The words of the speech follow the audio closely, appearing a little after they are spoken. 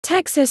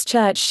Texas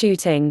church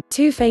shooting,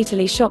 2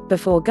 fatally shot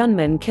before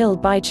gunman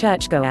killed by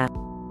churchgoer.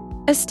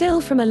 A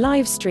still from a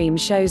live stream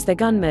shows the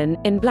gunman,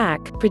 in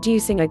black,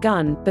 producing a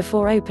gun,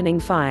 before opening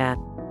fire.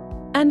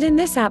 And in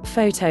this app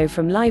photo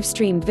from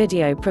live-streamed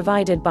video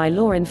provided by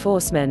law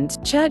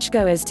enforcement,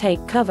 churchgoers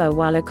take cover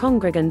while a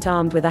congregant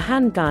armed with a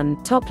handgun,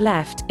 top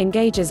left,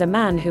 engages a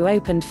man who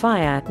opened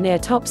fire, near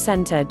top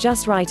center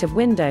just right of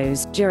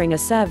windows, during a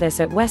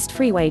service at West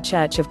Freeway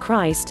Church of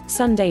Christ,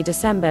 Sunday,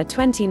 December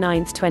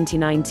 29,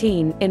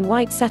 2019, in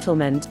White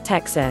Settlement,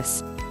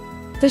 Texas.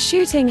 The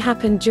shooting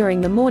happened during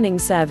the morning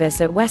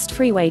service at West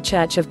Freeway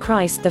Church of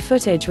Christ. The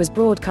footage was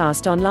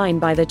broadcast online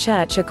by the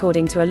church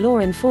according to a law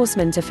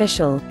enforcement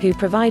official, who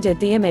provided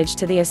the image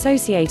to the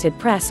Associated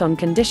Press on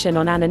condition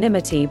on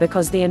anonymity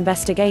because the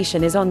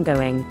investigation is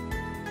ongoing.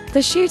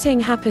 The shooting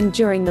happened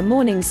during the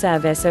morning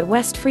service at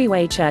West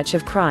Freeway Church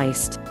of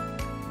Christ.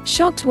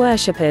 Shocked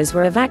worshippers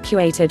were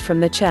evacuated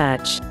from the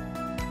church.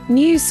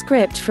 News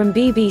script from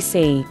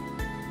BBC.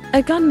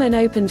 A gunman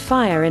opened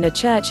fire in a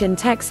church in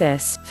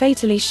Texas,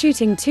 fatally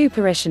shooting 2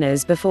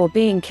 parishioners before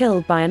being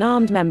killed by an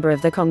armed member of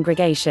the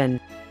congregation.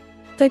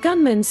 The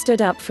gunman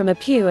stood up from a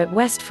pew at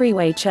West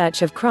Freeway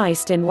Church of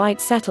Christ in White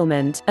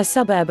Settlement, a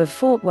suburb of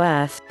Fort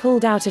Worth,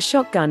 pulled out a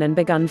shotgun and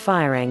begun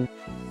firing.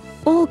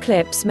 All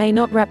clips may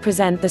not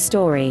represent the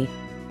story.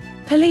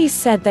 Police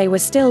said they were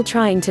still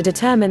trying to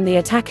determine the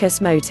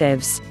attacker's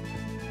motives.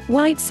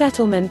 White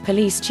Settlement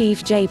Police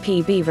Chief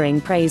J.P.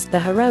 Beavering praised the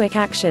heroic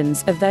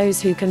actions of those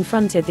who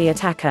confronted the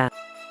attacker.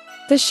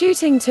 The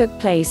shooting took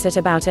place at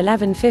about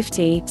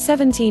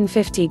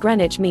 11:50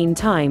 Greenwich Mean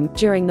Time,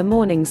 during the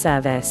morning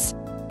service.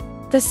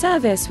 The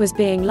service was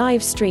being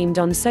live-streamed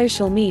on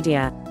social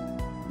media.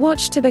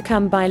 Watch to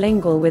become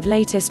bilingual with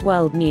latest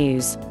world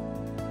news.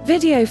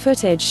 Video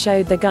footage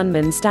showed the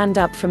gunman stand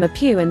up from a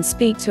pew and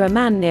speak to a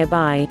man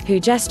nearby, who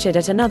gestured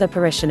at another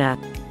parishioner.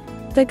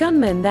 The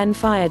gunman then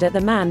fired at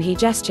the man he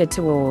gestured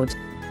toward.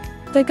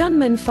 The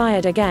gunman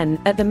fired again,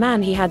 at the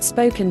man he had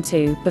spoken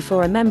to,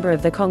 before a member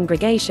of the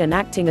congregation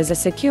acting as a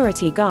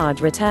security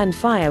guard returned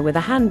fire with a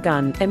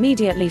handgun,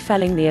 immediately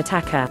felling the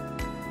attacker.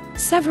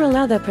 Several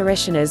other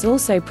parishioners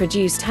also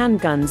produced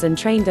handguns and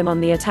trained them on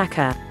the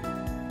attacker.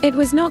 It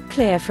was not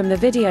clear from the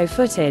video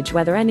footage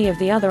whether any of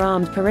the other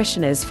armed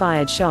parishioners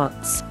fired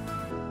shots.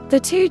 The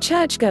 2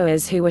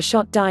 churchgoers who were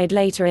shot died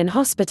later in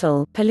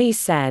hospital, police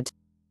said.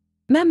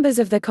 Members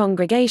of the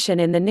congregation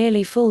in the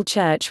nearly full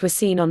church were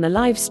seen on the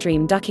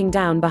livestream ducking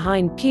down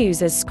behind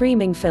pews as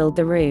screaming filled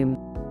the room.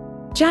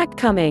 Jack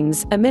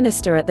Cummings, a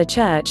minister at the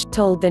church,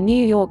 told the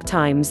New York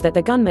Times that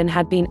the gunman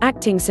had been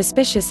acting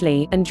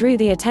suspiciously and drew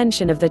the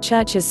attention of the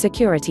church's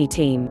security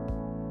team.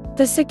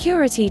 The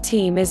security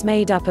team is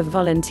made up of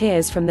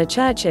volunteers from the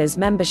church's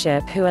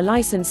membership who are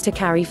licensed to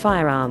carry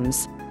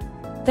firearms.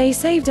 They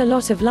saved a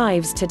lot of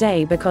lives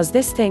today because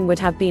this thing would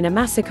have been a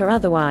massacre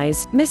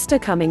otherwise,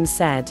 Mr. Cummings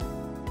said.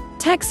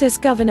 Texas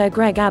Governor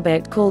Greg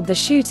Abbott called the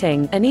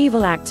shooting an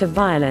evil act of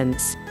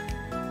violence.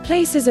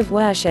 Places of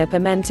worship are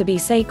meant to be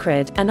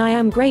sacred, and I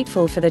am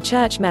grateful for the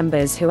church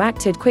members who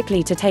acted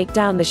quickly to take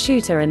down the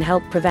shooter and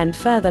help prevent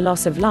further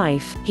loss of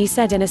life, he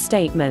said in a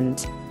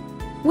statement.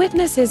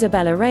 Witness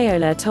Isabella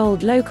Rayola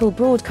told local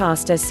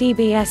broadcaster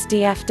CBS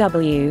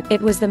DFW,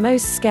 "It was the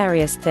most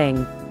scariest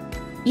thing.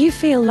 You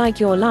feel like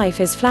your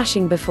life is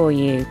flashing before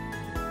you.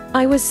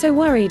 I was so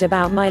worried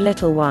about my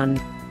little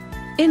one."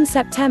 In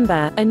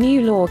September, a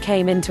new law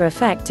came into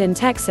effect in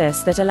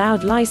Texas that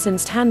allowed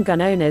licensed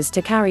handgun owners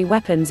to carry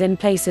weapons in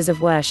places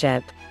of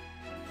worship.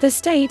 The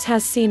state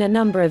has seen a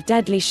number of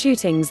deadly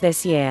shootings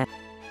this year.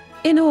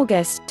 In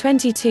August,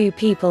 22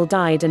 people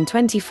died and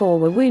 24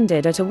 were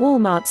wounded at a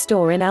Walmart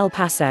store in El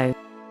Paso.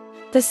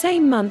 The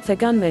same month a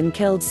gunman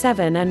killed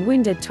 7 and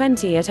wounded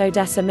 20 at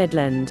Odessa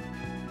Midland.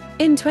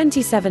 In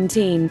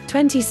 2017,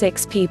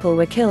 26 people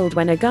were killed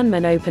when a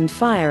gunman opened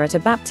fire at a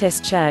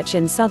Baptist church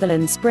in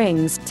Sutherland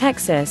Springs,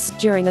 Texas,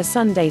 during a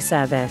Sunday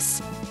service.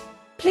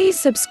 Please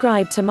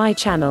subscribe to my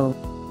channel.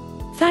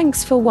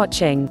 Thanks for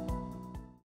watching.